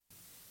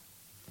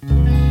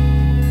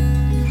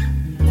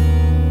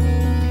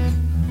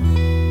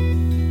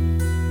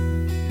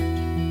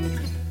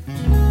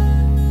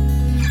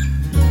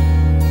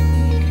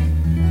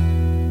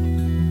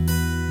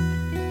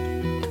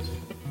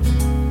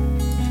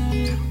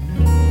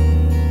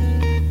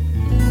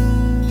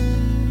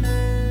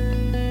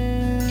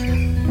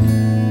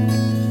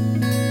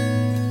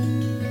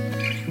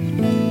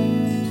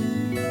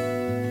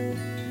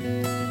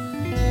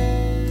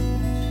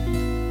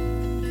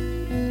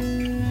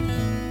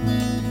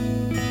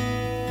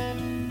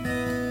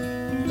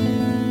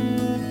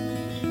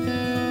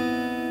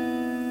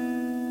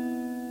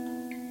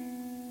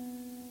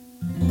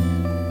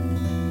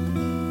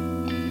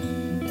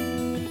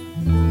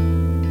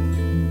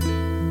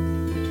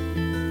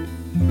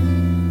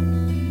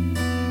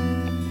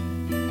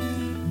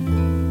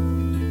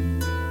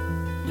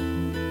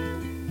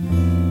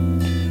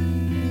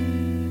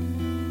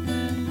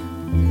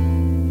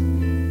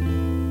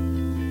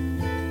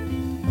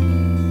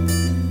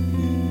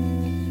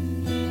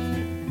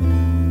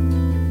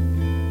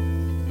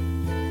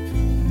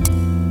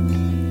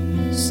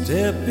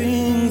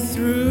Stepping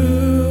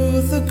through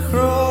the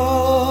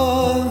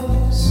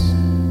cross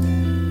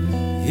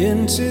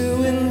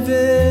into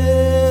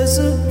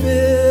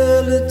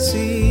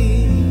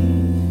invisibility,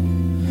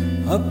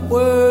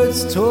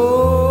 upwards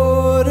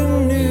toward a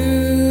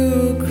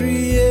new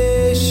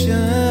creation,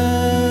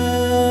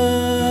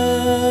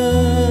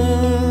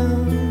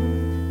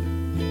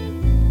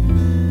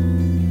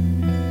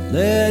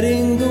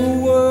 letting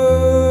the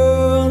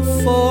world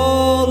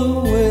fall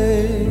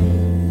away,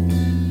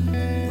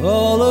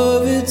 all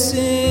of its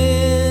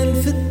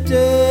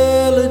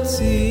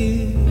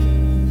infidelity,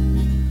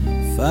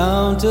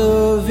 fount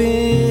of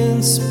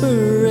inspiration,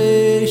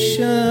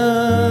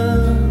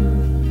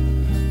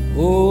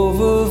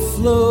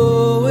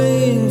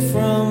 overflowing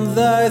from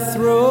thy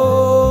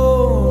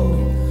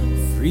throne.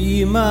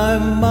 Free my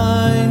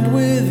mind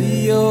with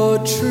your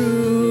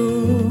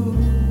truth,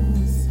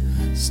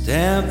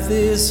 stamp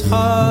this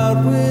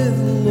heart with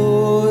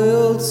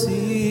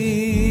loyalty.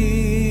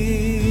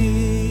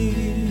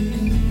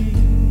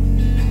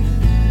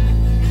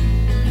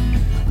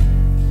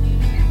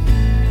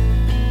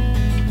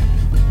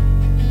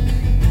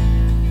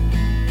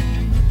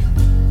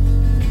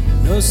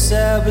 No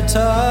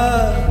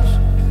sabotage,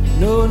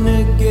 no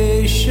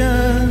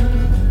negation,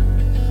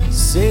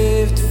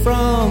 saved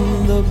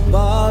from the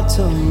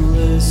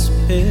bottomless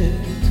pit.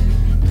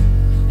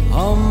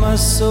 All my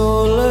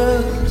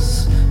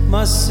solace,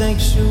 my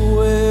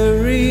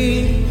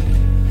sanctuary,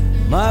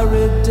 my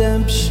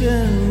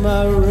redemption,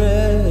 my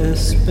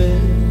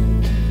respite.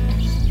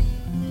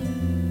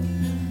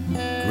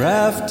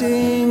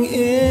 Grafting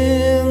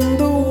in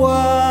the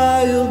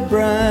wild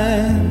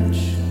branch,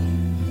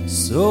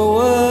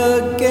 so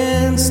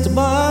against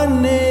my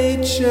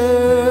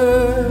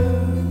nature,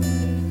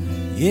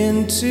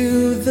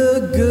 into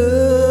the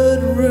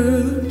good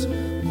root,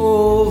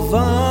 O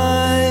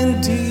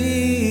vine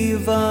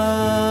divine,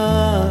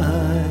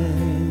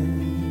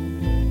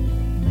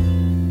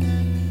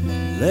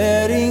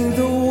 letting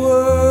the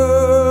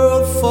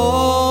world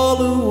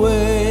fall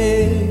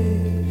away,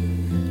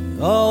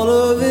 all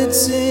of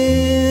its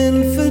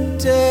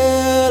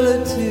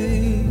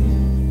infidelity,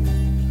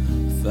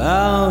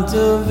 fount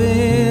of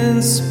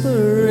inspiration,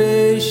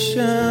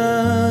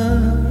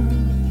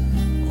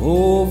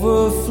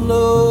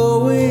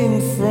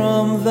 overflowing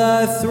from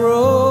thy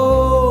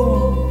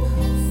throne.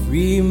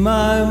 Free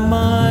my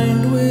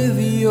mind with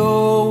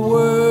your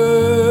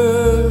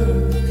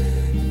word,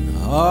 and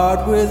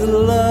heart with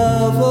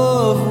love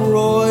of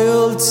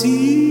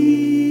royalty.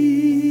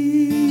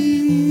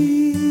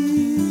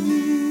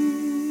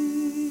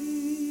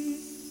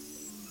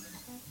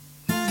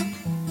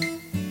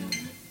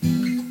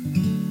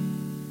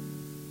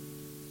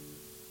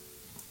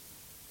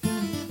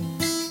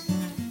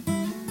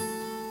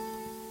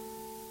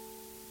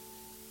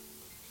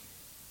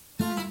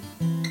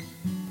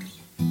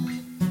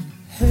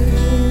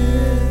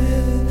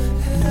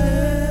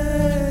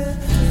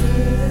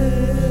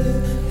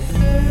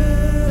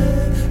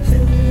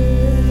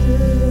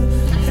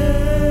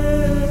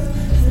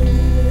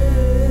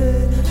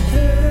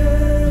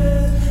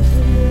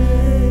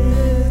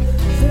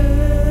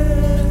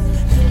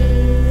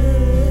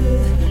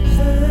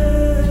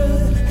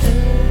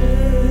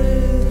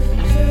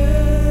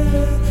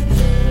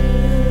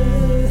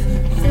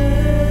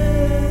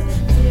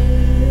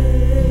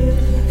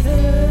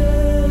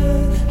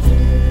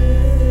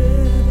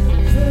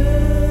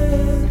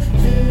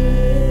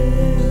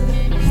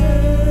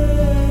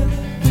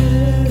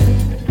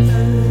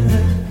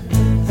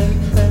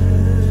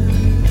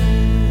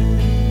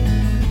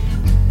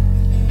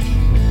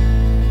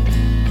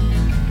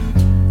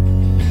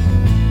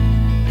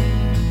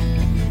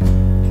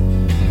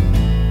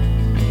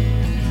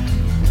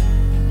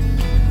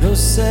 No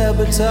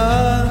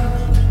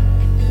sabotage,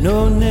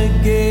 no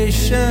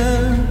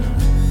negation,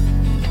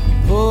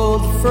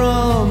 pulled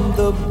from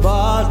the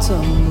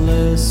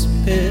bottomless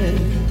pit.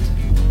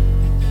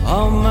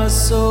 All my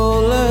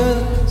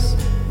solace,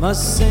 my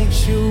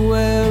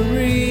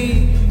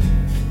sanctuary,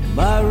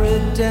 my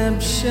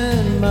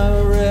redemption,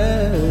 my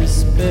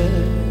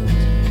respite.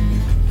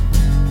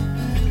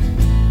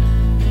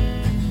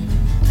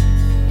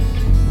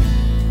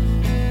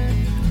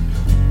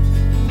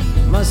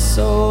 My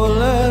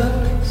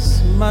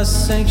solace, my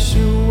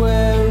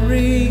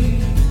sanctuary,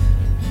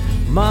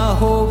 my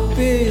hope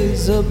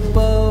is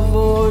above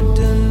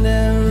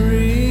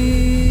ordinary.